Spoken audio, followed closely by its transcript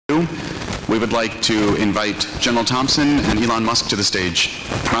we would like to invite General Thompson and Elon Musk to the stage.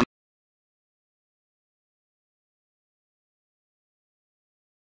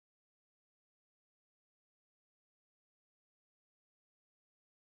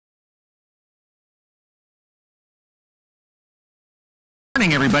 Good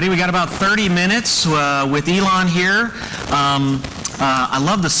morning, everybody. We got about 30 minutes with Elon here. I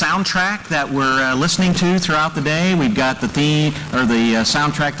love the soundtrack that we're listening to throughout the day. We've got the theme, or the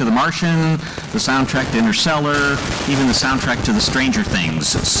soundtrack to The Martian, the soundtrack to Interstellar, even the soundtrack to the Stranger Things.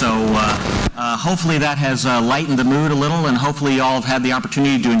 So hopefully that has lightened the mood a little, and hopefully you all have had the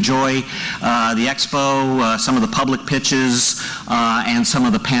opportunity to enjoy the expo, some of the public pitches, and some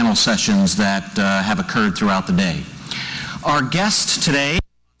of the panel sessions that have occurred throughout the day. Our guest today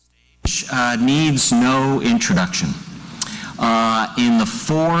needs no introduction. In the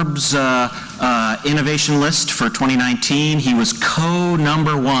Forbes innovation list for 2019, he was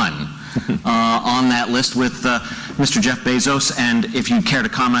co-number one on that list with Mr. Jeff Bezos, and if you care to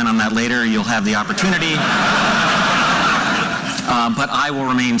comment on that later, you'll have the opportunity. But I will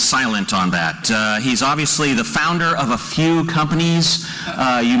remain silent on that. He's obviously the founder of a few companies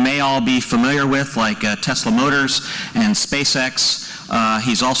you may all be familiar with, like Tesla Motors and SpaceX.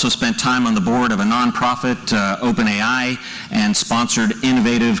 He's also spent time on the board of a nonprofit, OpenAI, and sponsored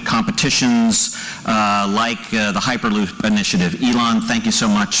innovative competitions like the Hyperloop Initiative. Elon, thank you so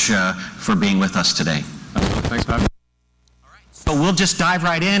much for being with us today. Thanks, Bob. So we'll just dive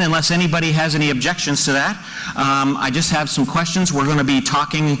right in unless anybody has any objections to that. I just have some questions. We're going to be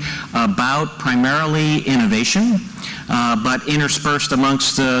talking about primarily innovation, but interspersed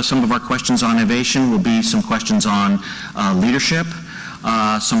amongst some of our questions on innovation will be some questions on leadership,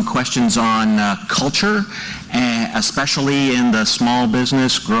 some questions on culture, especially in the small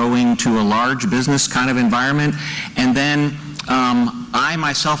business growing to a large business kind of environment, and then I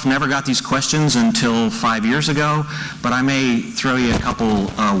myself never got these questions until 5 years ago, but I may throw you a couple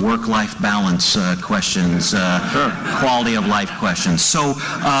work-life balance questions, quality of life questions. So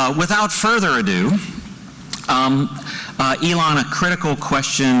without further ado, Elon, a critical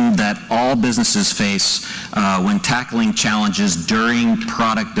question that all businesses face when tackling challenges during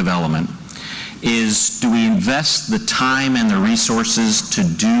product development is, do we invest the time and the resources to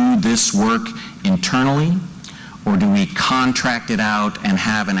do this work internally, or do we contract it out and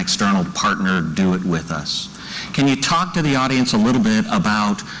have an external partner do it with us? Can you talk to the audience a little bit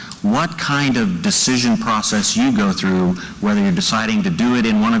about what kind of decision process you go through, whether you're deciding to do it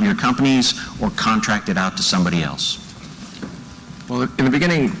in one of your companies or contract it out to somebody else? Well, in the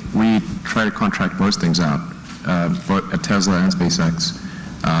beginning, we try to contract most things out. Both at Tesla and SpaceX,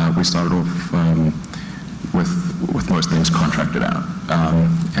 we started off with most things contracted out.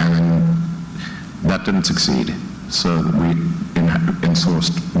 And then that didn't succeed. So we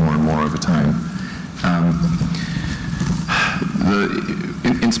insourced more and more over time.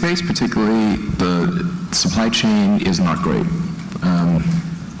 In space particularly, the supply chain is not great.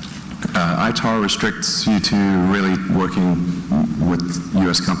 ITAR restricts you to really working with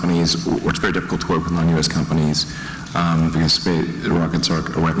US companies, or it's very difficult to work with non-US companies because space rockets are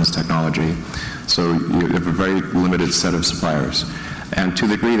a weapons technology. So you have a very limited set of suppliers. And to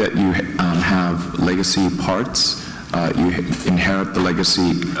the degree that you have legacy parts, you inherit the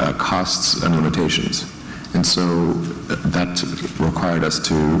legacy costs and limitations. And so that required us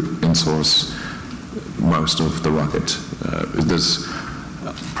to insource most of the rocket. There's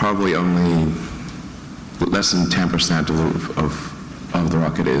probably only less than 10% of the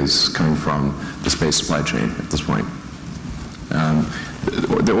rocket is coming from the space supply chain at this point.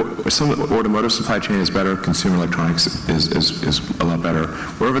 Some automotive supply chain is better, consumer electronics is a lot better.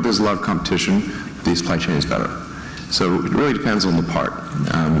 Wherever there's a lot of competition, the supply chain is better. So it really depends on the part.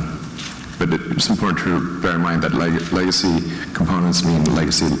 But it's important to bear in mind that legacy components mean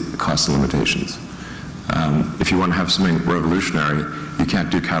legacy costs and limitations. If you want to have something revolutionary, you can't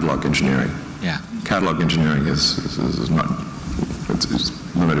do catalog engineering. Yeah. Catalog engineering is not,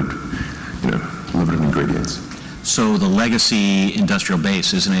 it's limited, limited ingredients. So the legacy industrial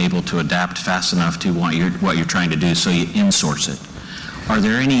base isn't able to adapt fast enough to what you're trying to do, so you insource it. Are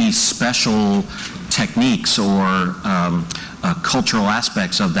there any special techniques or cultural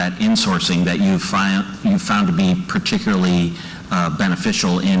aspects of that insourcing that you've found to be particularly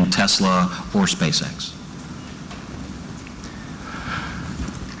beneficial in Tesla or SpaceX?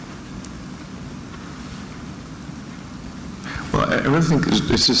 Well, I really think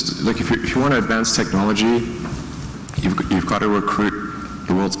it's just like if you want to advance technology, you've got to recruit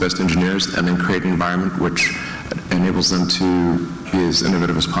the world's best engineers and then create an environment which enables them to be as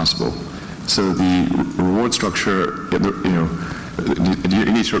innovative as possible. So the reward structure, you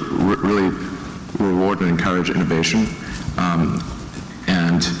need to really reward and encourage innovation,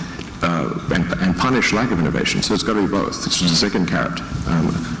 and punish lack of innovation. So it's got to be both. It's just a stick and carrot.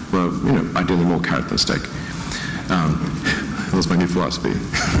 Well, ideally more carrot than stick. That's my new philosophy.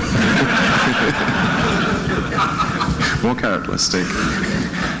 More carrot, less stick.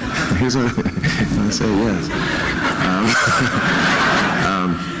 Here's what I say yes.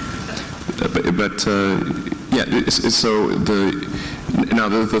 So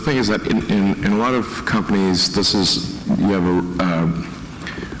the thing is that in a lot of companies, you have a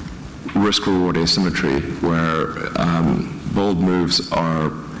risk-reward asymmetry where bold moves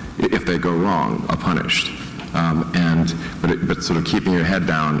are, if they go wrong, are punished, but sort of keeping your head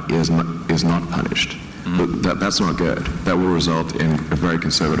down is not punished. That's not good. That will result in a very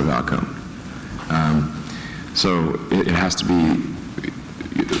conservative outcome. So it has to be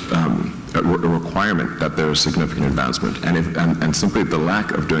a requirement that there is significant advancement, and simply the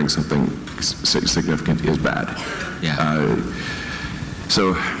lack of doing something significant is bad. Yeah.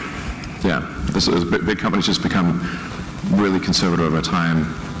 Big companies just become really conservative over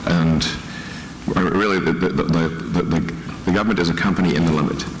time, and really the government is a company in the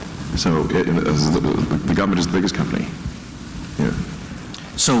limit. So the government is the biggest company. Yeah.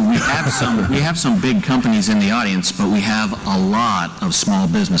 So we have some big companies in the audience, but we have a lot of small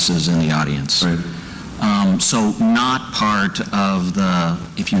businesses in the audience. Right. So not part of the,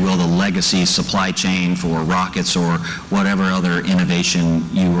 if you will, the legacy supply chain for rockets or whatever other innovation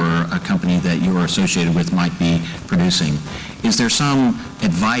a company that you are associated with might be producing. Is there some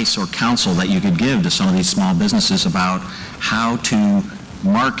advice or counsel that you could give to some of these small businesses about how to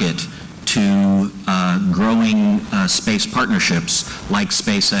market to growing space partnerships like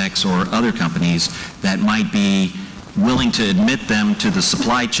SpaceX or other companies that might be willing to admit them to the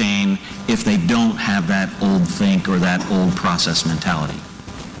supply chain if they don't have that old think or that old process mentality?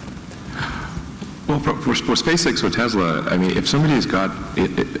 Well, for SpaceX or Tesla, I mean, if somebody's got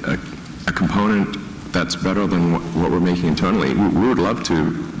a component that's better than what we're making internally, we would love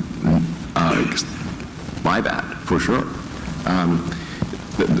to buy that, for sure.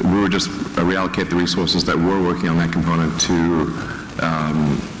 We would just reallocate the resources that we're working on that component to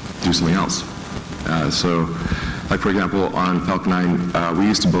do something else. Like for example, on Falcon 9, we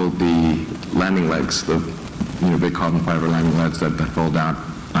used to build the landing legs, the big carbon fiber landing legs that fold out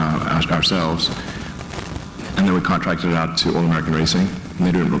ourselves, and then we contracted it out to All American Racing.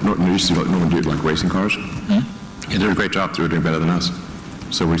 And they used to normally do it like racing cars. Mm-hmm. They did a great job. They were doing better than us.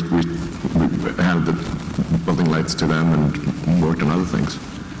 So we handed the building legs to them and worked on other things.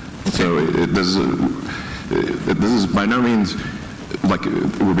 Okay. So this is by no means like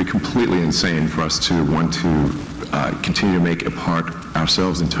it would be completely insane for us to want to continue to make a part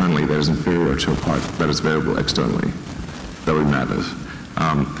ourselves internally that is inferior to a part that is available externally. That would matter.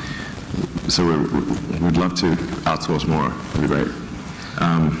 So we'd love to outsource more. That'd be great.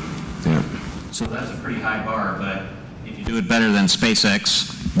 Yeah. So that's a pretty high bar, but if you do it better than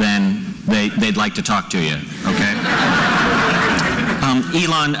SpaceX, then they'd like to talk to you, okay?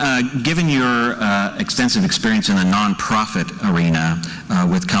 Elon, given your extensive experience in the nonprofit arena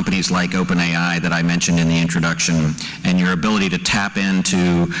with companies like OpenAI that I mentioned in the introduction, and your ability to tap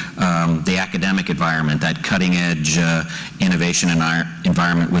into the academic environment, that cutting-edge innovation in our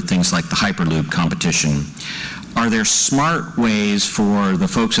environment with things like the Hyperloop competition, are there smart ways for the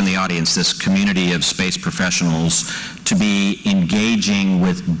folks in the audience, this community of space professionals, to be engaging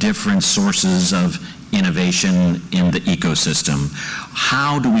with different sources of innovation in the ecosystem?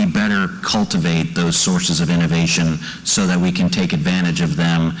 How do we better cultivate those sources of innovation so that we can take advantage of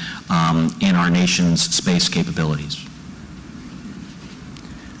them in our nation's space capabilities?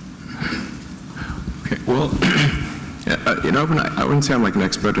 Okay, well, I wouldn't say I'm like an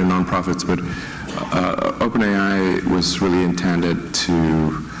expert in nonprofits, but OpenAI was really intended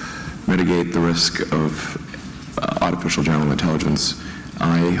to mitigate the risk of artificial general intelligence.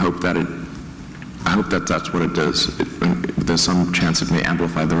 I hope that that's what it does. There's some chance it may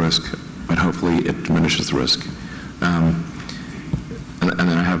amplify the risk, but hopefully it diminishes the risk. And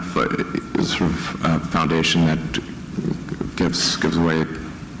then I have a sort of foundation that gives away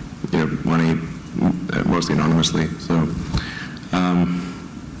money mostly anonymously. So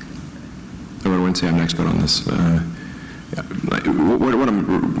I wouldn't say I'm an expert on this. What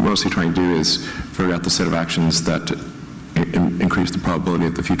I'm mostly trying to do is figure out the set of actions that increase the probability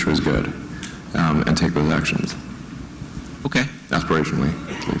that the future is good, and take those actions. Okay. Aspirationally,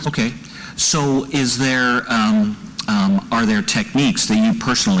 at least. Okay. So is there, are there techniques that you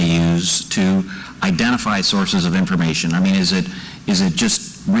personally use to identify sources of information? I mean, is it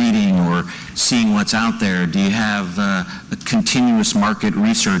just reading or seeing what's out there? Do you have a continuous market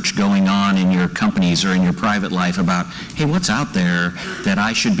research going on in your companies or in your private life about, hey, what's out there that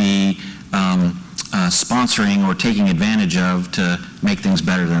I should be sponsoring or taking advantage of to make things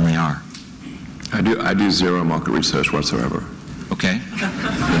better than they are? I do zero market research whatsoever. Okay.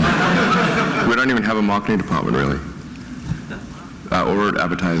 We don't even have a marketing department, really, or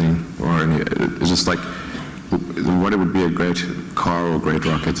advertising, or any. It's just like what it would be a great car or a great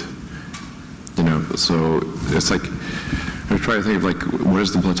rocket, you know. So it's like I try to think of like what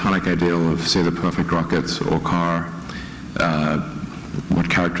is the platonic ideal of, say, the perfect rocket or car. What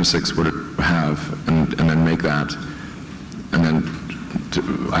characteristics would it have, and then make that, and then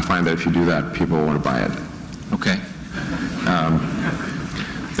I find that if you do that, people want to buy it. Okay.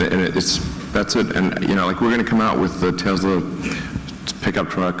 And that's it. And you know, like we're going to come out with the Tesla pickup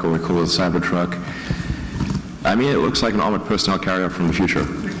truck, or we call it a Cybertruck. I mean, it looks like an armored personnel carrier from the future.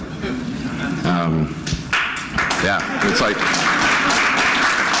 Yeah, it's like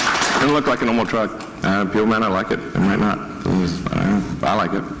it doesn't look like a normal truck. People might not like it. It might not. I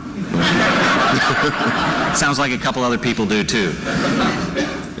like it. Sounds like a couple other people do too.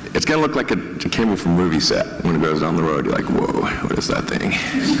 It's going to look like it came from a movie set. When it goes down the road, you're like, whoa, what is that thing?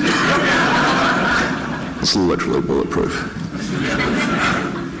 It's literally bulletproof.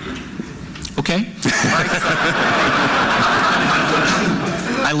 Okay.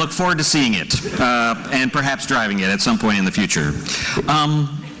 I look forward to seeing it and perhaps driving it at some point in the future.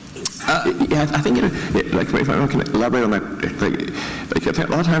 Yeah, I think like if I can elaborate on that, like a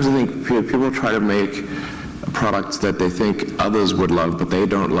lot of times I think people try to make products that they think others would love, but they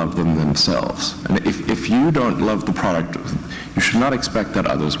don't love them themselves. And if you don't love the product, you should not expect that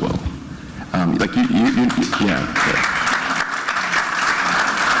others will. Like yeah.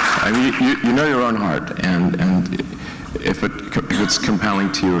 I mean, you know your own heart, and if it's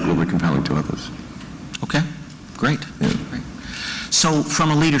compelling to you, it will be compelling to others. Okay, great. Yeah. Great. So,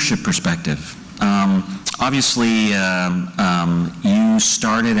 from a leadership perspective, obviously, you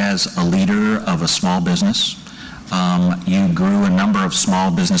started as a leader of a small business. You grew a number of small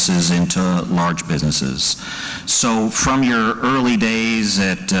businesses into large businesses. So from your early days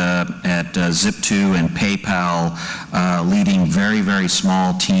at Zip2 and PayPal, leading very, very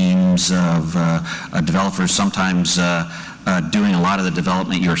small teams of developers, sometimes doing a lot of the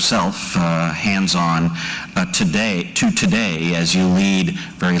development yourself, hands-on, today as you lead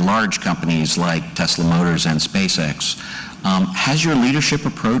very large companies like Tesla Motors and SpaceX. Has your leadership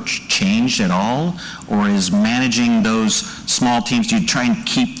approach changed at all, or is managing those small teams, do you try and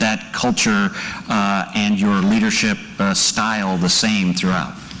keep that culture and your leadership style the same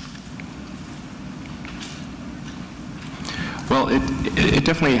throughout? Well, it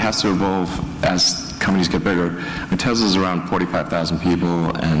definitely has to evolve as companies get bigger. Tesla's around 45,000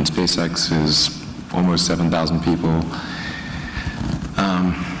 people, and SpaceX is almost 7,000 people.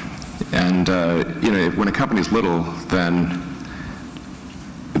 You know, when a company's little, then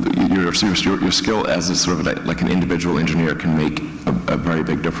your skill as a sort of like an individual engineer can make a very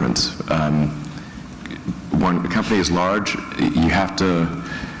big difference. When a company is large, you have to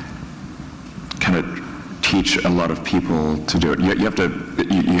kind of teach a lot of people to do it. You have to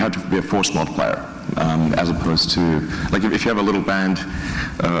be a force multiplier, as opposed to like if you have a little band,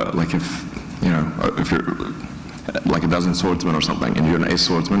 like if you're like a dozen swordsmen or something, and you're an ace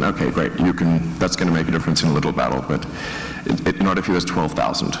swordsman, okay, great, that's going to make a difference in a little battle, but not if there's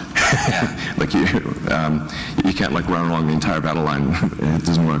 12,000. Yeah. Like you can't like run along the entire battle line. It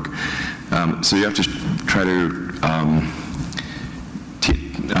doesn't work. So you have to try to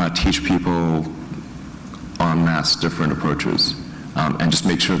teach people en masse different approaches, and just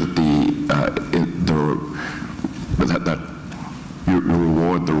make sure that that you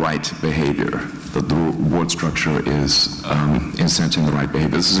reward the right behavior. That the reward structure is incenting the right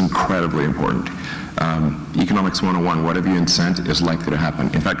behavior. This is incredibly important. Economics 101, whatever you incent is likely to happen.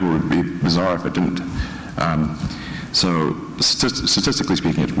 In fact, it would be bizarre if it didn't. So statistically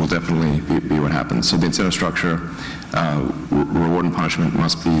speaking, it will definitely be what happens. So the incentive structure, reward and punishment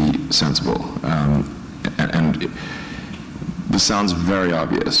must be sensible. And this sounds very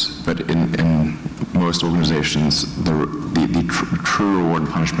obvious, but in most organizations, the true reward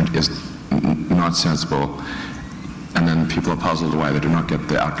and punishment is not sensible, and then people are puzzled why they do not get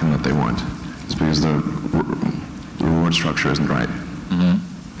the outcome that they want. It's because the reward structure isn't right. Mm-hmm.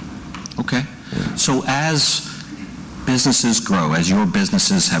 Okay. Yeah. So as businesses grow, as your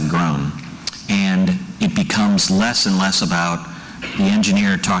businesses have grown, and it becomes less and less about the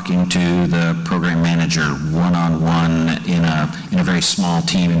engineer talking to the program manager one-on-one in a very small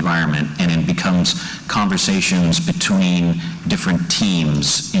team environment, and it becomes conversations between different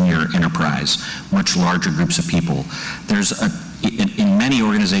teams in your enterprise, much larger groups of people. In many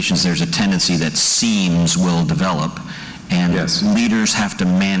organizations, there's a tendency that seams will develop, and yes, leaders have to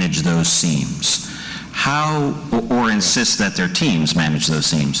manage those seams. Or insist that their teams manage those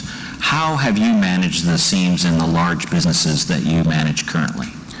seams. How have you managed the seams in the large businesses that you manage currently?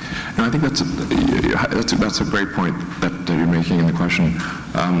 No, I think that's a great point that you're making in the question.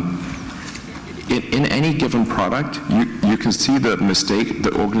 In any given product, you can see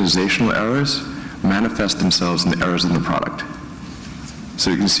the organizational errors manifest themselves in the errors in the product. So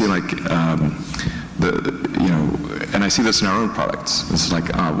you can see, like, and I see this in our own products. It's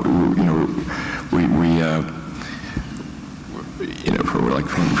like,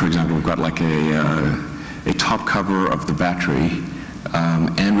 for example, we've got like a top cover of the battery,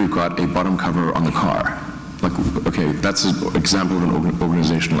 and we've got a bottom cover on the car. Like, okay, that's an example of an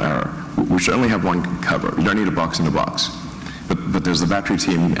organizational error. We should only have one cover. You don't need a box in a box. But there's the battery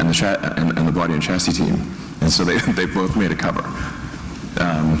team and the body and chassis team, and so they both made a cover.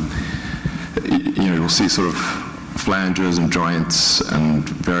 You'll see sort of flanges and joints and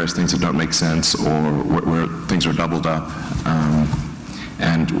various things that don't make sense, or where things are doubled up,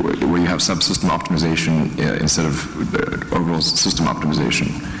 and where you have subsystem optimization instead of overall system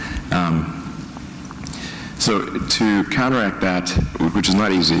optimization. So to counteract that, which is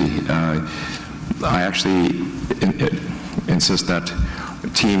not easy, I actually insist that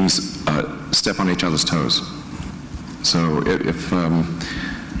teams step on each other's toes. So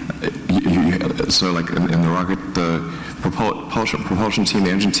so like in the rocket, the propulsion team,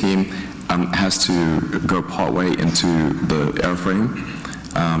 the engine team, has to go partway into the airframe,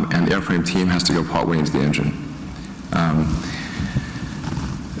 and the airframe team has to go partway into the engine.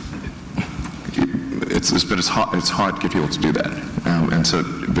 But it's hard to get people to do that, and so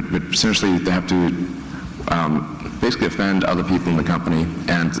but essentially they have to basically offend other people in the company,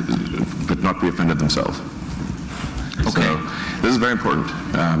 but not be offended themselves. Okay. So this is very important.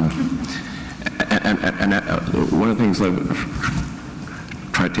 And one of the things I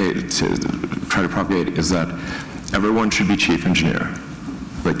try to propagate is that everyone should be chief engineer.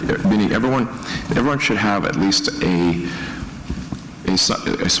 Like, meaning everyone should have at least a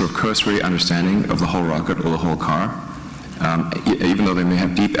sort of cursory understanding of the whole rocket or the whole car, even though they may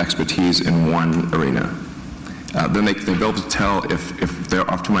have deep expertise in one arena. Then they'll be able to tell if they're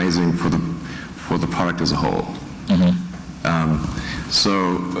optimizing for the product as a whole. Mm-hmm.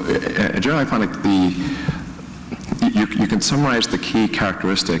 So generally I find like you can summarize the key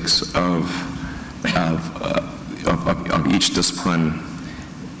characteristics of each discipline.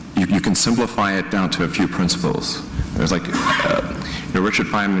 You can simplify it down to a few principles. There's like, Richard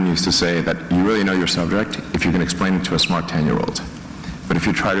Feynman used to say that you really know your subject if you can explain it to a smart 10-year-old. But if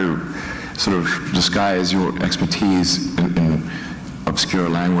you try to sort of disguise your expertise in obscure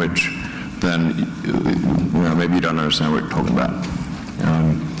language, then maybe you don't understand what you're talking about.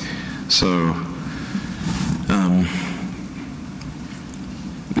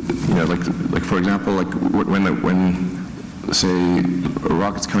 Like for example, like when say a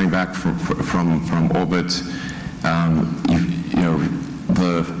rocket's coming back from orbit,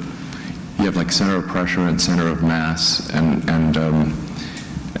 you have like center of pressure and center of mass, and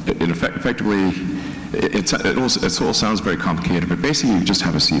effectively it all sounds very complicated, but basically you just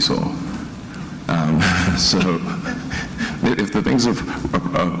have a seesaw. So if the things of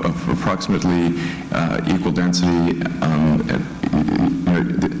approximately equal density,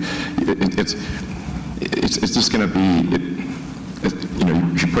 it's just going to be,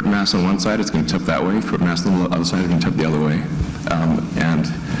 if you put mass on one side, it's going to tip that way. If you put mass on the other side, it's going to tip the other way. And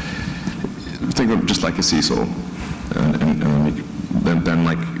think of it just like a seesaw. Then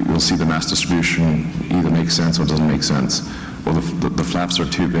like we'll see the mass distribution either makes sense or doesn't make sense, or the flaps are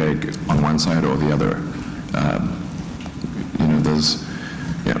too big on one side or the other. There's,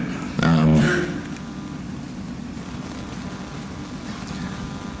 yeah.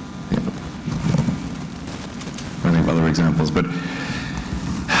 I think of other examples, but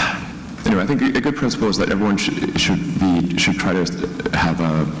anyway, I think a good principle is that everyone should try to have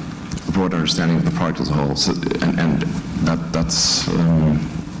a broad understanding of the product as a whole, so, and that's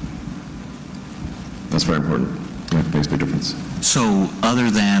very important. It makes a big difference. So,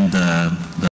 other than the